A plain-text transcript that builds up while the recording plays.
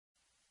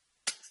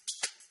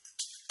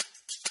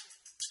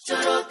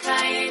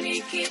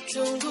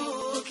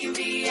kitunguu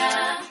kimbia,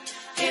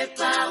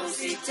 hepa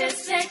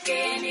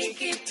usiteseke ni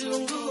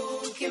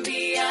kitunguu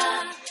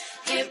kimbia,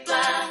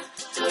 hepa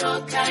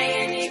toroka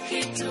ni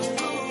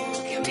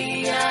kitunguu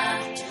kimbia,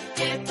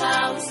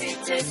 hepa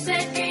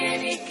usiteseke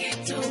ni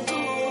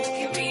kitunguu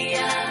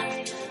kimbia,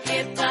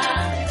 hepa.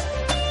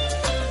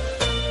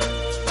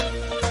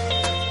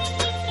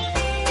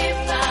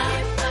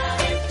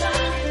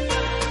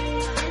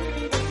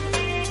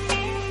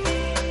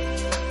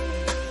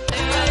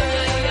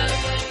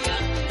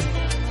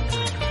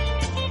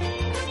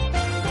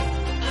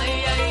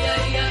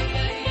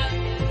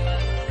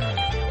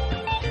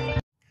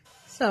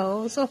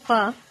 So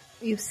far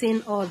you've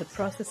seen all the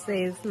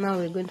processes. Now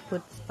we're going to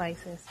put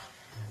spices.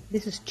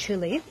 This is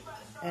chili,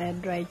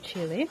 dried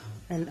chili,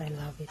 and I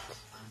love it.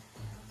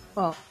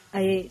 Well,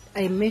 I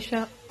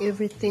measure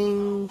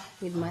everything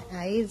with my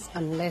eyes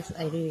unless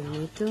I really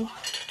need to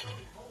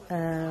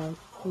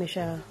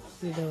measure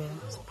with a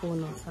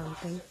spoon or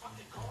something.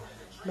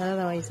 But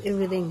otherwise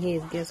everything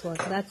here is, guess what,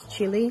 that's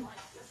chili,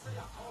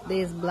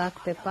 there's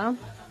black pepper,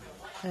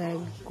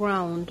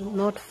 ground,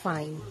 not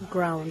fine,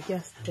 ground,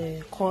 just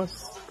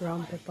coarse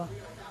ground pepper,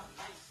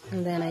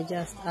 and then I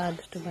just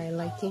add to my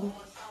liking.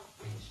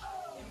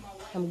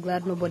 I'm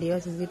glad nobody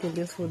else is eating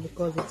this food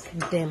because it's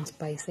damn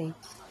spicy.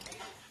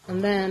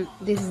 And then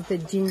this is the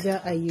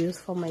ginger I use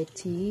for my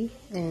tea,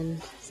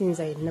 and since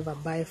I never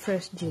buy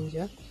fresh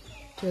ginger,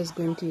 just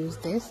going to use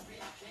this.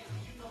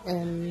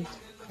 And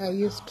I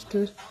used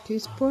 2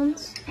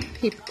 teaspoons,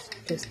 heaped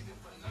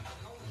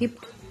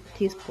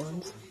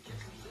teaspoons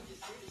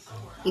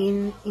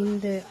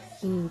into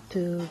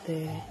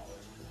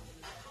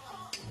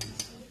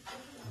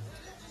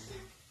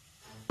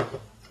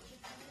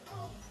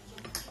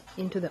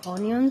the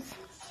onions.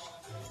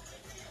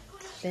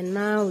 Then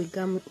now we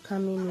come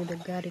in with the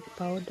garlic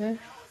powder.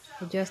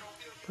 I just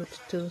put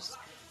 2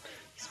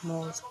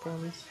 small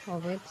spoons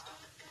of it.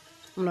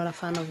 I'm not a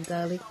fan of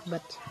garlic,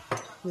 but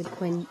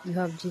when you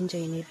have ginger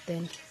in it,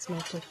 then it's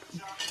not so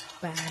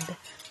bad.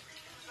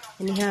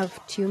 And you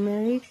have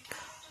turmeric.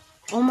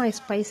 All my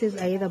spices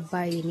I either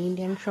buy in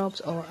Indian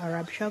shops or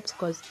Arab shops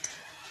because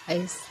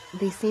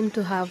they seem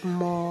to have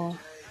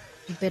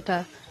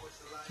better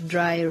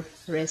dry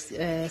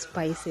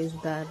spices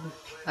than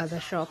other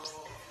shops.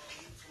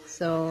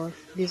 So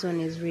this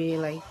one is really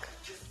like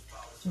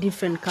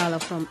different color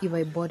from if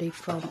I bought it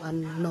from a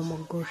normal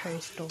grocery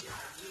store.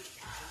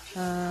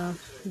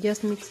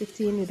 Just mix it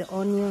in with the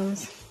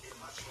onions,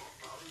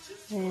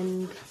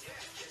 and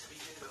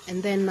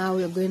then now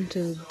we're going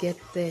to get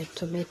the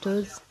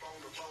tomatoes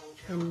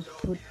and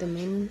put them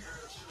in.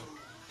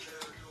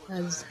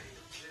 As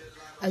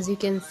you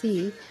can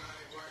see,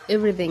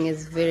 everything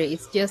is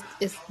it's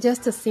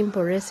just a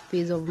simple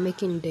recipes of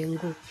making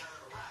dengu,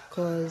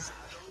 because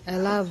I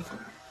love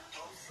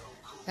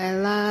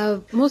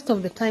most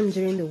of the time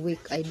during the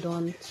week I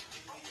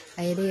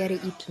rarely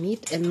eat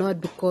meat, and not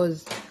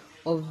because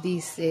of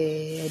this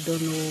I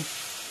don't know,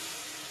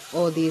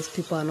 all these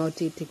people are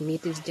not eating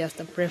meat. It's just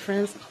a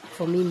preference.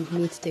 For me,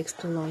 meat takes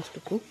too long to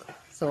cook,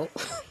 so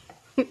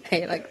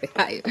I like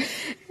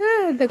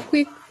the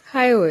quick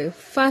highway,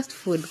 fast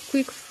food,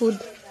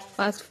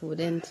 fast food,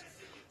 and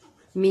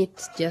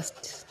meat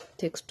just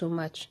takes too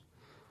much.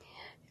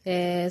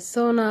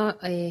 So now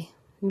I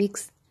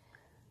mix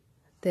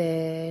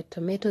the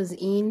tomatoes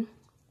in.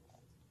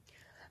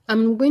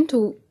 I'm going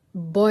to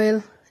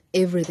boil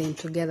everything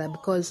together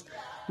because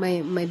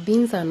my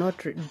beans are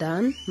not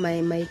done.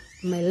 My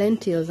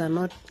lentils are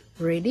not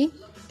ready.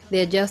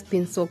 They're just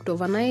been soaked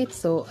overnight,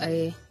 so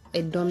I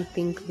don't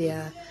think they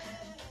are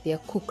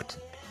cooked.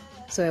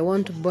 So I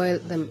want to boil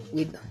them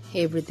with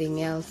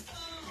everything else,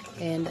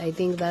 and I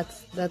think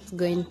that's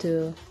going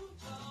to,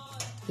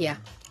 yeah.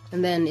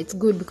 And then it's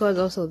good because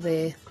also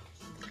the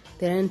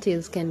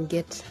lentils can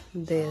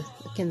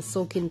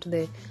soak into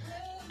the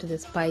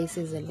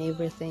spices and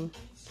everything.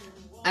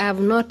 I have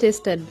not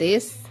tasted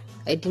this.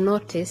 I did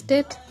not taste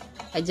it.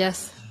 I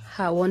just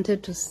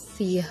wanted to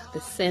see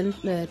the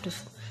scent,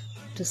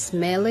 to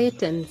smell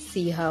it and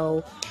see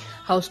how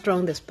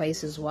strong the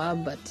spices were,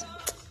 but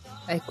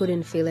I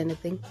couldn't feel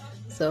anything.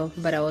 So,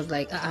 but I was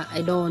like,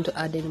 I don't want to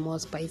add any more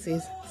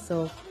spices.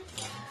 So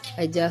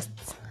I just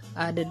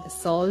added the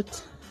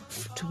salt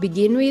to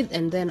begin with,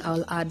 and then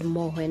I'll add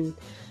more when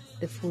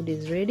the food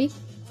is ready.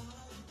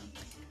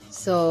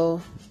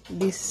 So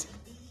this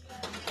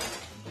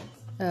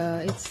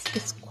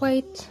it's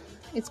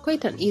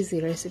quite an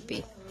easy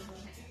recipe.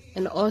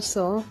 And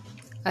also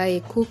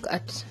I cook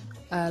at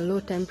a low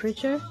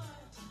temperature,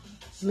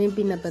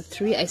 maybe number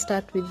 3. I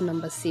start with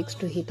number 6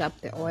 to heat up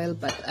the oil,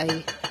 but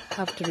I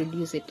have to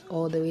reduce it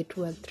all the way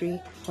to a 3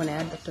 when I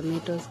add the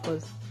tomatoes,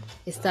 because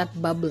it starts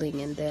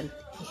bubbling and then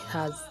it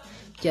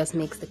just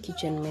makes the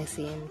kitchen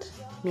messy, and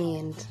me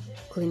and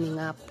cleaning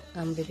up,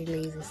 I'm very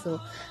lazy,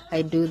 so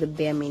I do the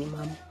bare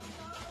minimum.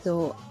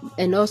 So,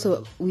 and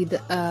also with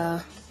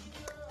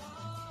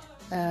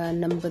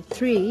number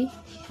 3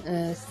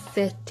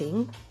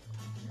 setting,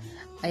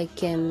 I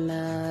can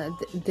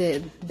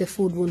the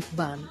food won't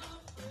burn,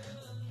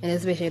 and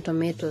especially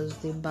tomatoes,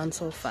 they burn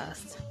so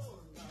fast.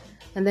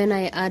 and then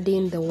I add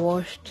in the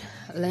washed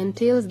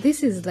lentils.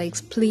 This is like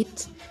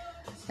split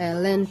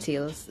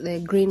lentils, the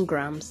green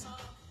grams.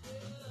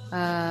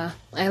 I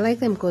like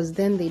them because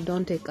then they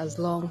don't take as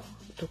long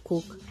to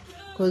cook,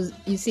 because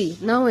you see,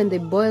 now when they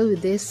boil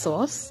with this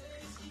sauce,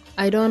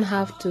 I don't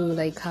have to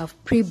like have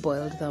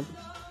pre-boiled them.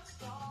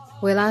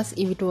 Whereas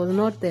if it was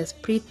not the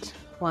split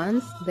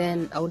ones,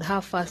 then I would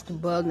have first to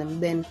boil them,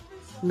 then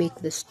make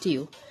the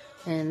stew.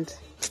 And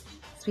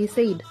as we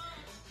said,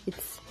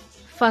 it's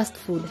fast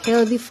food,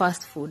 healthy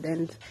fast food,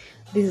 and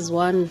this is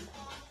one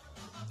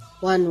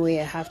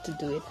way I have to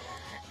do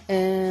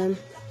it.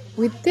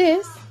 With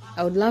this,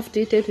 I would love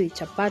to eat it with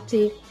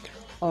chapati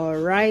or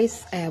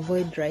rice. I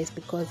avoid rice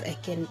because I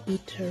can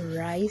eat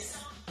rice,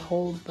 a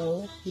whole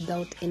bowl,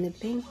 without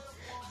anything.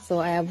 So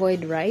I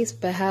avoid rice,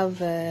 but I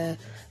have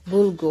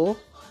bulgur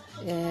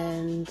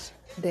and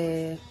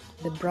the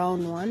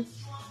brown one,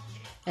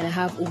 and I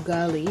have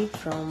ugali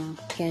from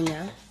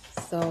Kenya.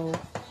 So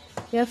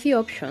there are a few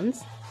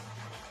options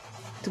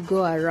to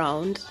go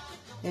around.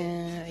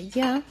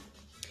 Yeah,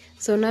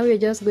 so now we're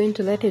just going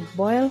to let it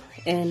boil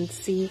and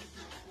see,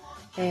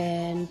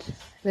 and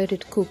let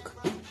it cook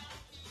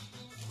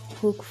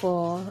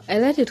for, I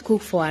let it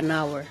cook for an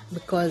hour,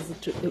 because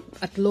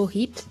at low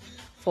heat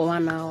for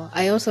 1 hour.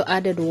 I also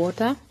added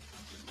water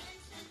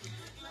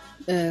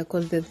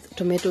because the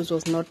tomatoes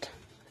was not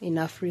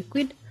enough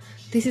liquid.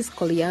 This is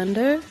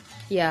coriander,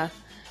 yeah,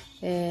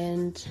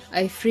 and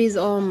I freeze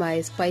all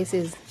my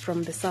spices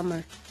from the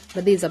summer,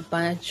 but this is a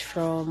bunch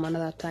from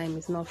another time,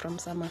 it's not from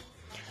summer.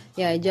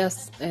 Yeah, I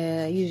just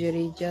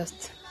usually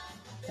just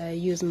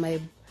use my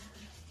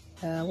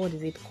what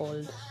is it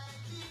called,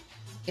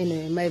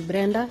 anyway, my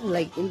blender,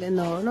 like,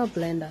 no, not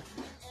blender,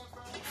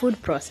 food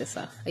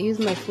processor. I use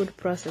my food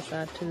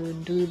processor to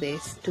do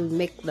this, to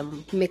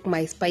make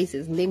my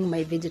spices, make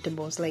my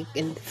vegetables, like,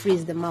 and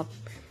freeze them up.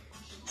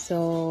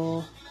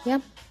 So yeah,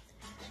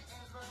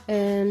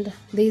 and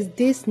there's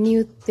this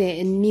new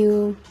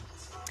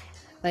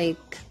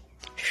like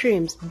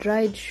shrimps,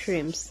 dried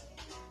shrimps,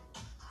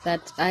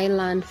 that I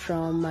learned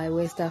from my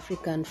West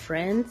African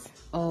friends.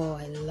 Oh,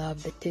 I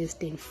love the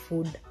taste in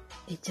food.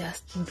 It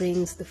just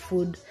brings the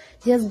food,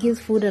 just gives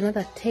food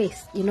another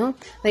taste, you know,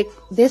 like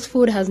this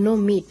food has no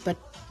meat, but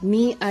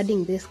me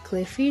adding this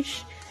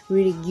crayfish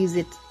really gives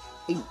it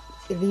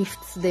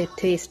lifts the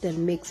taste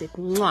and makes it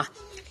mwah,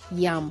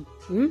 yum.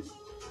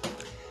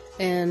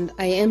 And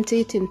I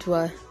empty it into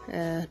a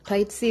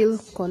tight seal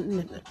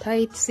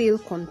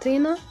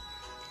container,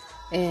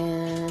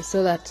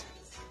 so that,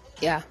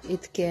 yeah,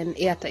 it can,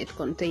 airtight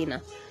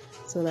container,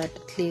 so that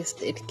at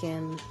least it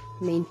can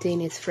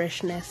maintain its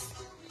freshness,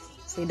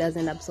 so it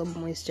doesn't absorb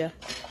moisture.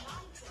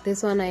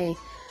 This one I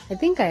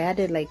think I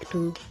added like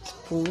 2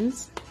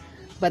 spoons,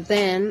 but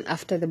then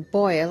after the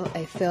boil,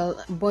 I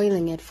felt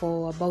boiling it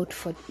for about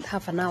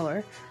half an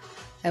hour,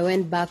 I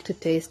went back to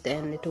taste,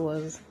 and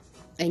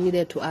I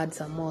needed to add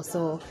some more.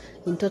 So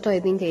in total, I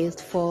think I used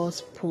 4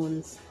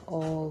 spoons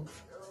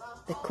of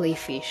the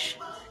crayfish,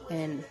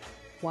 and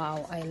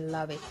wow, I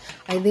love it.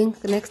 I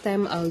think the next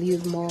time I'll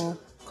use more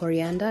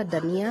coriander,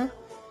 dhania,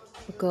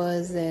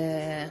 because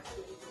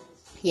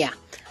yeah,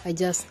 I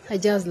just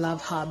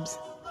love herbs.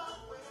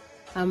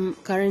 I'm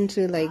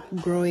currently like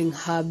growing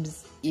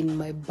herbs in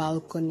my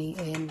balcony,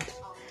 and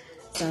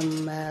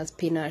some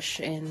spinach,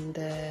 and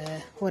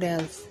what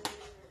else?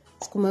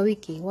 Sukuma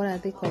wiki. What are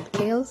they called?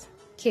 Kale.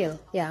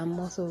 Yeah, I'm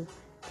also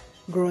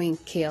growing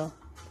kale.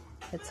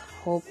 Let's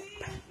hope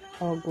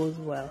all goes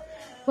well.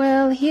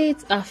 Well, here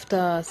it's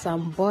after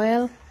some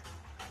boiling.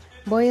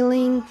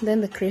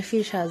 Then the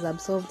crayfish has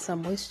absorbed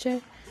some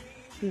moisture.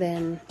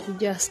 Then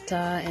just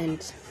stir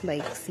and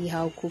like see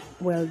how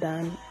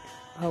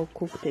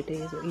cooked it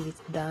is, or if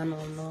it's done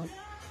or not.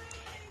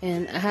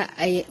 And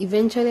I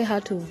eventually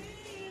had to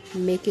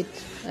make it,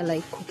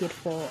 like cook it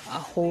for a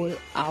whole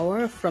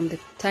hour, from the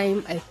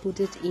time I put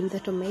it in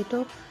the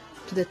tomato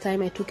to the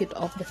time I took it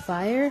off the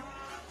fire.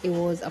 It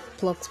was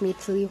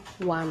approximately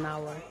 1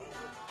 hour,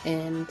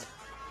 and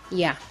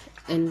yeah,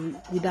 and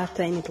with that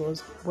time it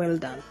was well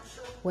done.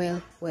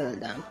 Well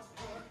done.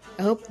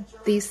 I hope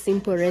this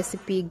simple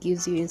recipe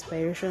gives you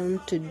inspiration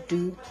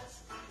to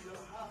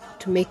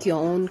make your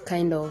own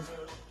kind of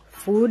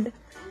food.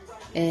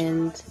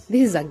 And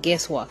this is a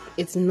guesswork.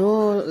 It's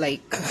no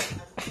like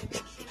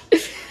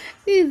this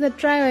is a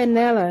trial and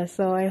error.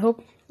 So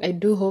I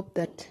do hope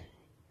that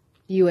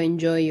you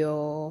enjoy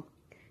your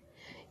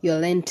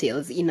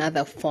lentils in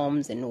other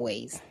forms and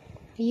ways.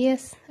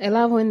 Yes, I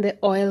love when the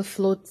oil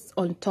floats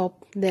on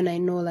top. Then I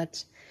know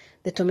that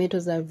the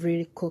tomatoes are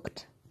really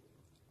cooked.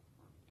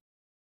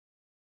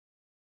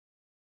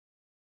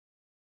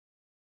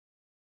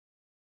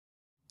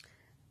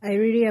 I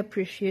really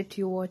appreciate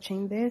you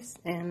watching this,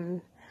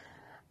 and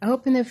I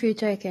hope in the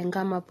future I can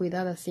come up with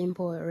other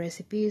simple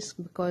recipes,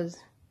 because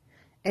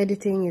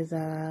editing is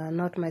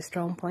not my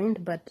strong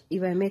point, but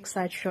if I make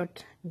such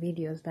short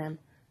videos, then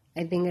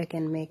I think I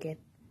can make it.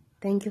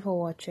 Thank you for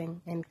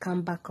watching, and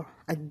come back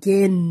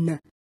again.